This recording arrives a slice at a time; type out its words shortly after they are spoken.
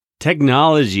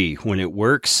Technology, when it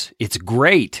works, it's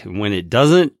great. When it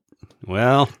doesn't,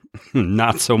 well,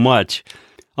 not so much.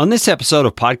 On this episode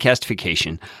of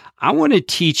Podcastification, I want to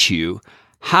teach you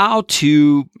how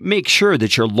to make sure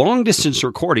that your long-distance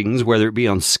recordings, whether it be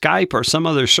on Skype or some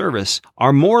other service,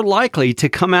 are more likely to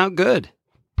come out good.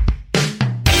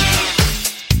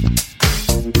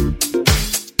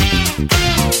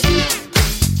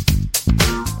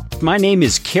 My name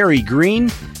is Kerry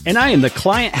Green, and I am the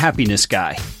Client Happiness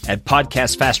Guy at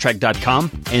PodcastFastTrack.com,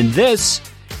 and this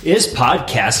is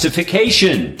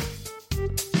Podcastification.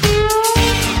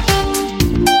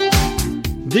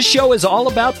 This show is all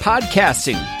about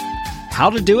podcasting. How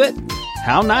to do it,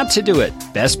 how not to do it,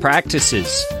 best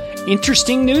practices,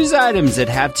 interesting news items that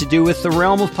have to do with the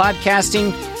realm of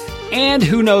podcasting, and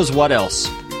who knows what else.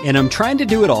 And I'm trying to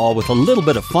do it all with a little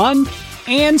bit of fun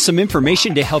and some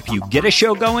information to help you get a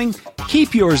show going,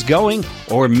 keep yours going,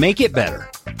 or make it better.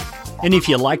 And if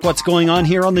you like what's going on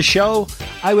here on the show,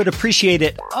 I would appreciate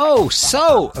it,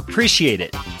 so appreciate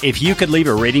it, if you could leave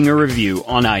a rating or review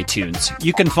on iTunes.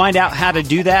 You can find out how to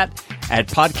do that at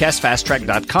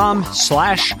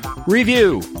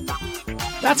podcastfasttrack.com/review.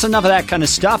 That's enough of that kind of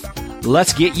stuff.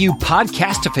 Let's get you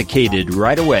podcastificated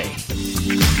right away.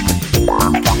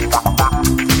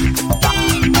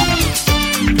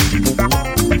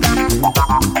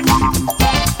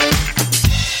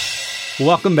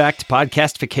 Welcome back to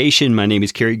Podcastification. My name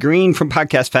is Kerry Green from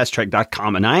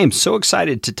PodcastFastTrack.com, and I am so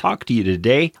excited to talk to you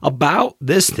today about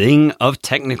this thing of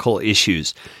technical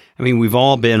issues. I mean, we've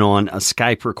all been on a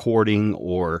Skype recording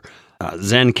or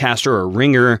Zencastr or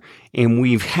Ringer, and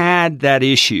we've had that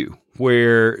issue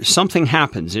where something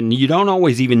happens, and you don't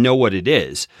always even know what it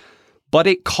is, but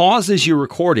it causes your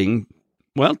recording,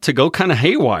 well, to go kind of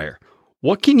haywire.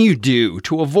 What can you do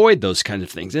to avoid those kinds of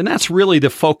things? And that's really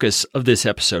the focus of this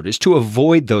episode, is to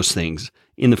avoid those things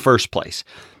in the first place.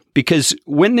 Because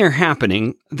when they're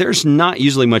happening, there's not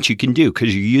usually much you can do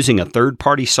because you're using a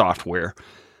third-party software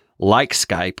like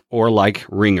Skype or like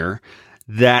Ringer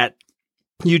that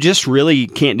you just really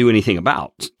can't do anything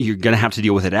about. You're going to have to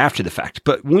deal with it after the fact.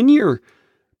 But when you're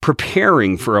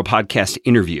preparing for a podcast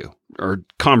interview or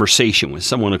conversation with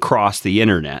someone across the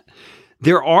internet,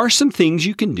 there are some things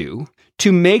you can do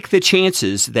to make the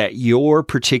chances that your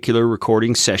particular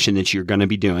recording session that you're going to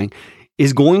be doing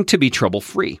is going to be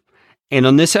trouble-free. And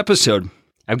on this episode,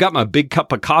 I've got my big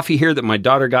cup of coffee here that my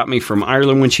daughter got me from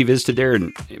Ireland when she visited there.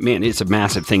 And man, it's a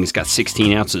massive thing. It's got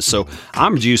 16 ounces. So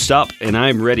I'm juiced up and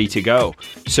I'm ready to go.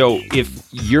 So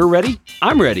if you're ready,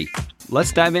 I'm ready.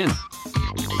 Let's dive in.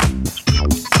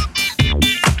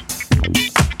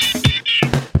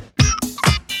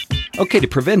 Okay, to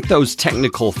prevent those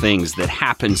technical things that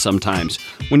happen sometimes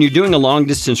when you're doing a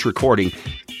long-distance recording,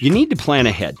 you need to plan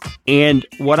ahead. And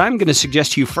what I'm going to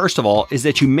suggest to you, first of all, is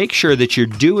that you make sure that you're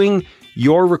doing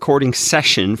your recording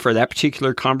session for that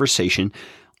particular conversation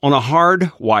on a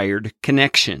hardwired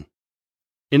connection.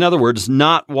 In other words,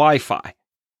 not Wi-Fi.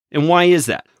 And why is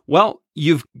that? Well,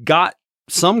 you've got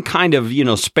some kind of,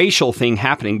 spatial thing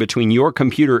happening between your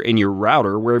computer and your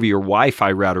router, wherever your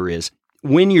Wi-Fi router is,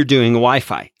 when you're doing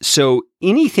Wi-Fi. So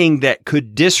anything that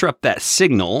could disrupt that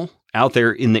signal out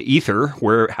there in the ether,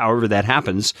 however that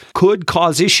happens, could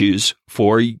cause issues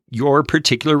for your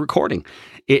particular recording.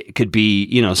 It could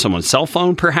be, someone's cell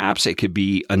phone, perhaps. It could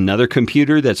be another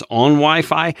computer that's on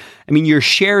Wi-Fi. I mean, you're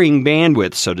sharing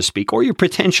bandwidth, so to speak, or you're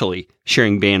potentially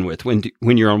sharing bandwidth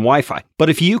when you're on Wi-Fi. But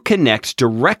if you connect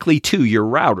directly to your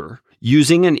router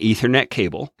using an Ethernet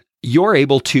cable, you're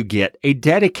able to get a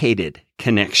dedicated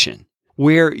connection,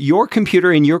 where your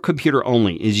computer and your computer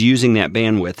only is using that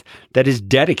bandwidth that is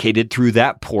dedicated through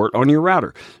that port on your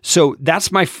router. So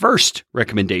that's my first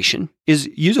recommendation, is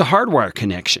use a hardwire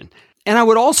connection. And I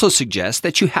would also suggest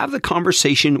that you have the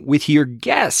conversation with your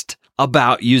guest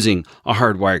about using a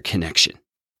hardwired connection.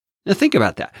 Now think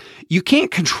about that. You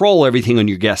can't control everything on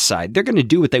your guest side. They're going to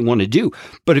do what they want to do.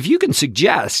 But if you can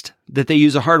suggest that they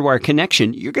use a hardwired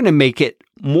connection, you're going to make it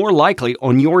more likely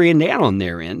on your end and on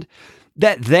their end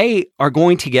that they are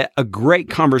going to get a great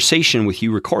conversation with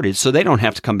you recorded so they don't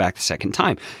have to come back the second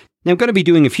time. Now, I'm going to be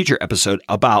doing a future episode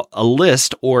about a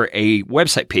list or a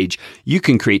website page you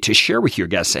can create to share with your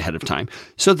guests ahead of time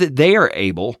so that they are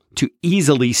able to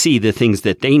easily see the things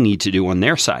that they need to do on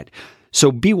their side.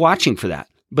 So be watching for that.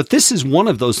 But this is one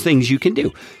of those things you can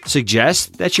do.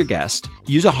 Suggest that your guest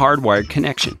use a hardwired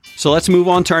connection. So let's move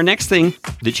on to our next thing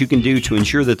that you can do to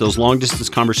ensure that those long-distance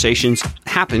conversations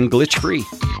happen glitch-free.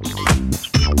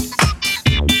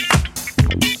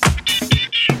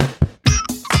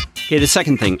 Okay, the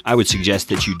second thing I would suggest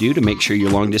that you do to make sure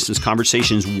your long-distance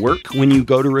conversations work when you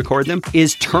go to record them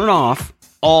is turn off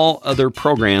all other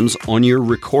programs on your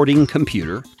recording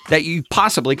computer that you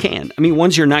possibly can. I mean,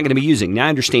 ones you're not going to be using. Now, I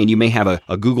understand you may have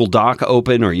a Google Doc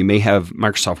open or you may have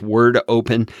Microsoft Word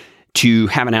open to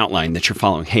have an outline that you're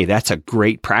following. Hey, that's a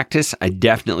great practice. I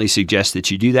definitely suggest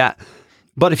that you do that.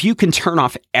 But if you can turn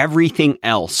off everything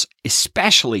else,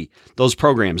 especially those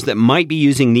programs that might be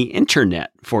using the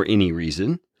internet for any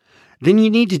reason, then you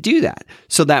need to do that.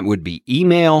 So that would be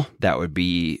email, that would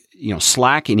be,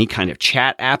 Slack, any kind of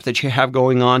chat app that you have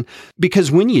going on.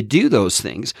 Because when you do those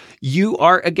things, you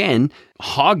are, again,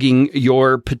 hogging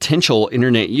your potential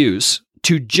internet use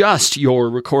to just your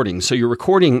recording. So your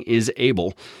recording is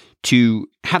able to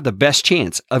have the best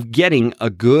chance of getting a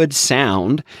good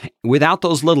sound without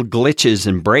those little glitches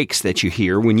and breaks that you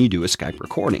hear when you do a Skype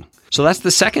recording. So that's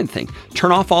the second thing.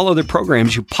 Turn off all other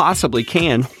programs you possibly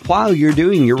can while you're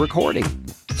doing your recording.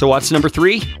 So what's number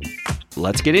 3?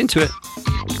 Let's get into it.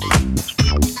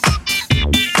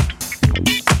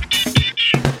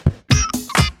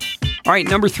 All right,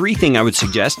 number 3 thing I would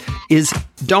suggest is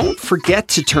don't forget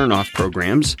to turn off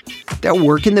programs that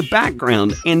work in the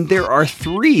background. And there are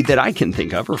 3 that I can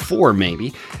think of, or 4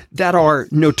 maybe, that are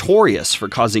notorious for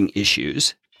causing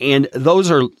issues. And those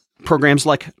are programs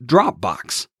like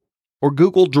Dropbox, or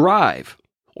Google Drive,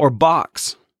 or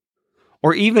Box,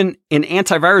 or even an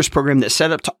antivirus program that's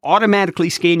set up to automatically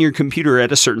scan your computer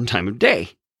at a certain time of day.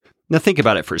 Now think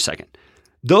about it for a second.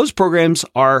 Those programs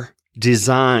are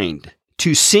designed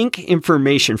to sync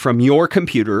information from your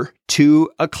computer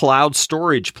to a cloud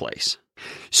storage place.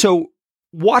 So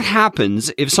what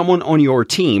happens if someone on your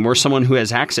team or someone who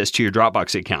has access to your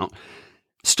Dropbox account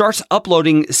starts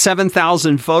uploading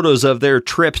 7,000 photos of their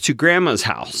trip to grandma's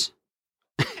house?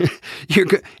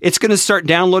 It's going to start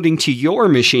downloading to your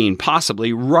machine,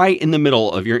 possibly right in the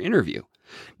middle of your interview.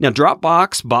 Now,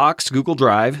 Dropbox, Box, Google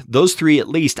Drive, those 3 at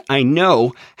least, I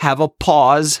know, have a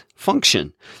pause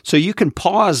function. So you can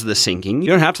pause the syncing. You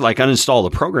don't have to uninstall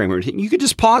the program or anything. You can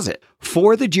just pause it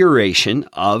for the duration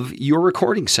of your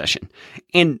recording session.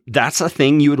 And that's a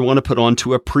thing you would want to put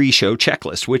onto a pre-show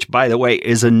checklist, which, by the way,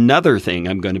 is another thing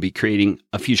I'm going to be creating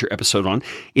a future episode on,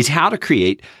 is how to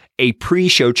create a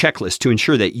pre-show checklist to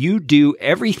ensure that you do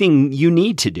everything you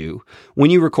need to do when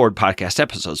you record podcast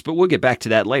episodes. But we'll get back to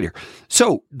that later.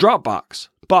 So Dropbox,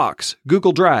 Box,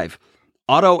 Google Drive,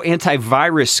 auto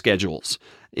antivirus schedules.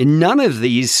 In none of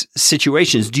these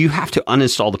situations do you have to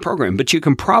uninstall the program, but you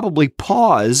can probably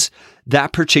pause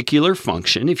that particular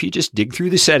function if you just dig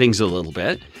through the settings a little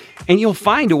bit, and you'll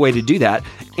find a way to do that,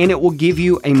 and it will give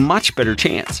you a much better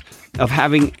chance of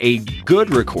having a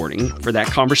good recording for that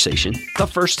conversation the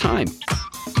first time.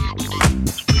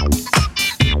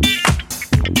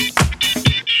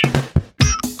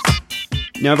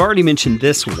 Now, I've already mentioned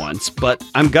this once, but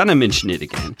I'm going to mention it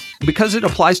again because it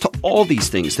applies to all these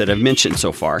things that I've mentioned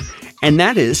so far. And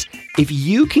that is, if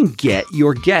you can get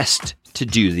your guest to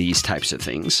do these types of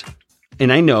things,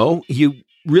 and I know you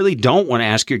really don't want to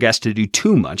ask your guest to do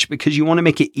too much because you want to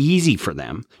make it easy for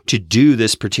them to do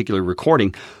this particular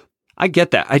recording. I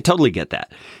get that. I totally get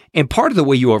that. And part of the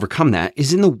way you overcome that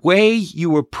is in the way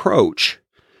you approach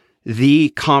the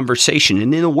conversation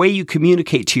and in the way you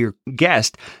communicate to your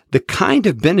guest the kind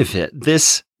of benefit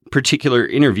this particular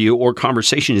interview or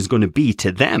conversation is going to be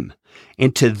to them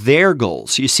and to their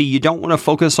goals. You see, you don't want to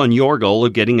focus on your goal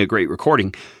of getting a great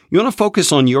recording. You want to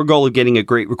focus on your goal of getting a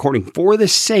great recording for the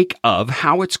sake of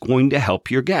how it's going to help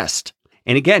your guest.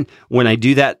 And again, when I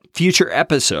do that future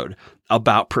episode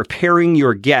about preparing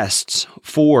your guests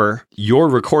for your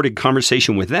recorded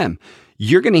conversation with them,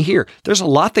 you're going to hear there's a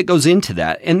lot that goes into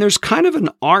that. And there's kind of an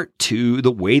art to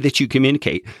the way that you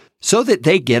communicate so that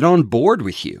they get on board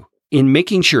with you in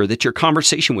making sure that your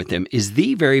conversation with them is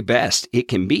the very best it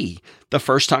can be the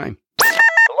first time.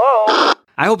 Hello.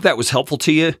 I hope that was helpful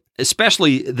to you,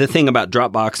 especially the thing about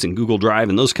Dropbox and Google Drive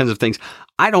and those kinds of things.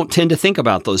 I don't tend to think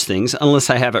about those things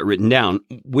unless I have it written down,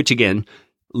 which again,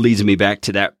 leads me back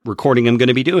to that recording I'm going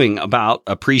to be doing about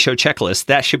a pre-show checklist.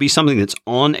 That should be something that's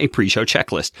on a pre-show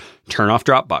checklist. Turn off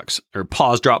Dropbox or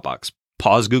pause Dropbox,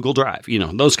 pause Google Drive,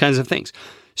 those kinds of things.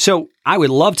 So I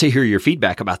would love to hear your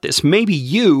feedback about this. Maybe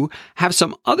you have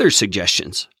some other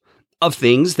suggestions of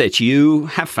things that you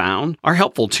have found are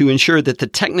helpful to ensure that the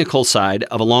technical side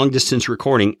of a long distance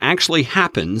recording actually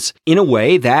happens in a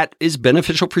way that is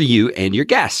beneficial for you and your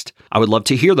guest. I would love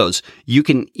to hear those. You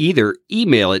can either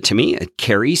email it to me at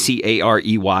Carey, Carey,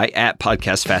 at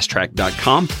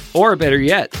podcastfasttrack.com, or better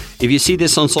yet, if you see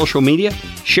this on social media,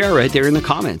 share right there in the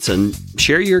comments and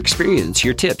share your experience,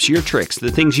 your tips, your tricks, the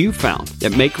things you've found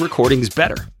that make recordings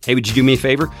better. Hey, would you do me a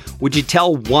favor? Would you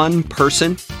tell one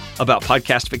person about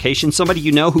Podcastification, somebody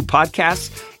you know who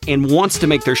podcasts, and wants to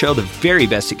make their show the very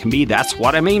best it can be. That's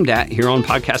what I'm aimed at here on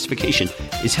Podcastification,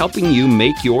 is helping you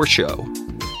make your show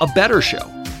a better show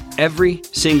every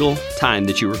single time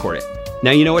that you record it.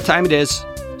 Now you know what time it is.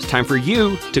 It's time for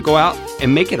you to go out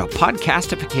and make it a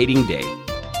podcastificating day.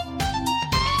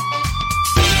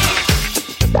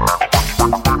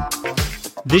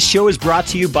 This show is brought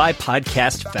to you by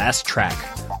Podcast Fast Track,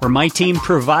 where my team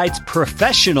provides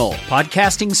professional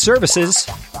podcasting services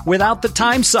without the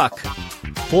time suck.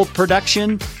 Full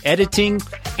production, editing,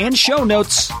 and show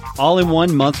notes all in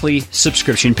one monthly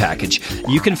subscription package.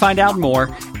 You can find out more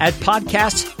at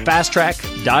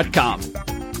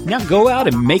podcastfasttrack.com. Now go out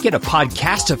and make it a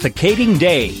podcastificating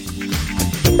day.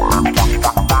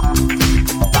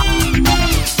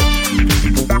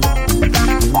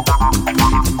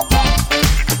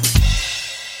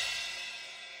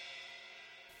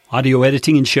 Audio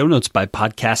editing and show notes by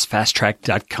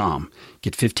podcastfasttrack.com.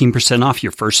 Get 15% off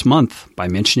your first month by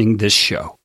mentioning this show.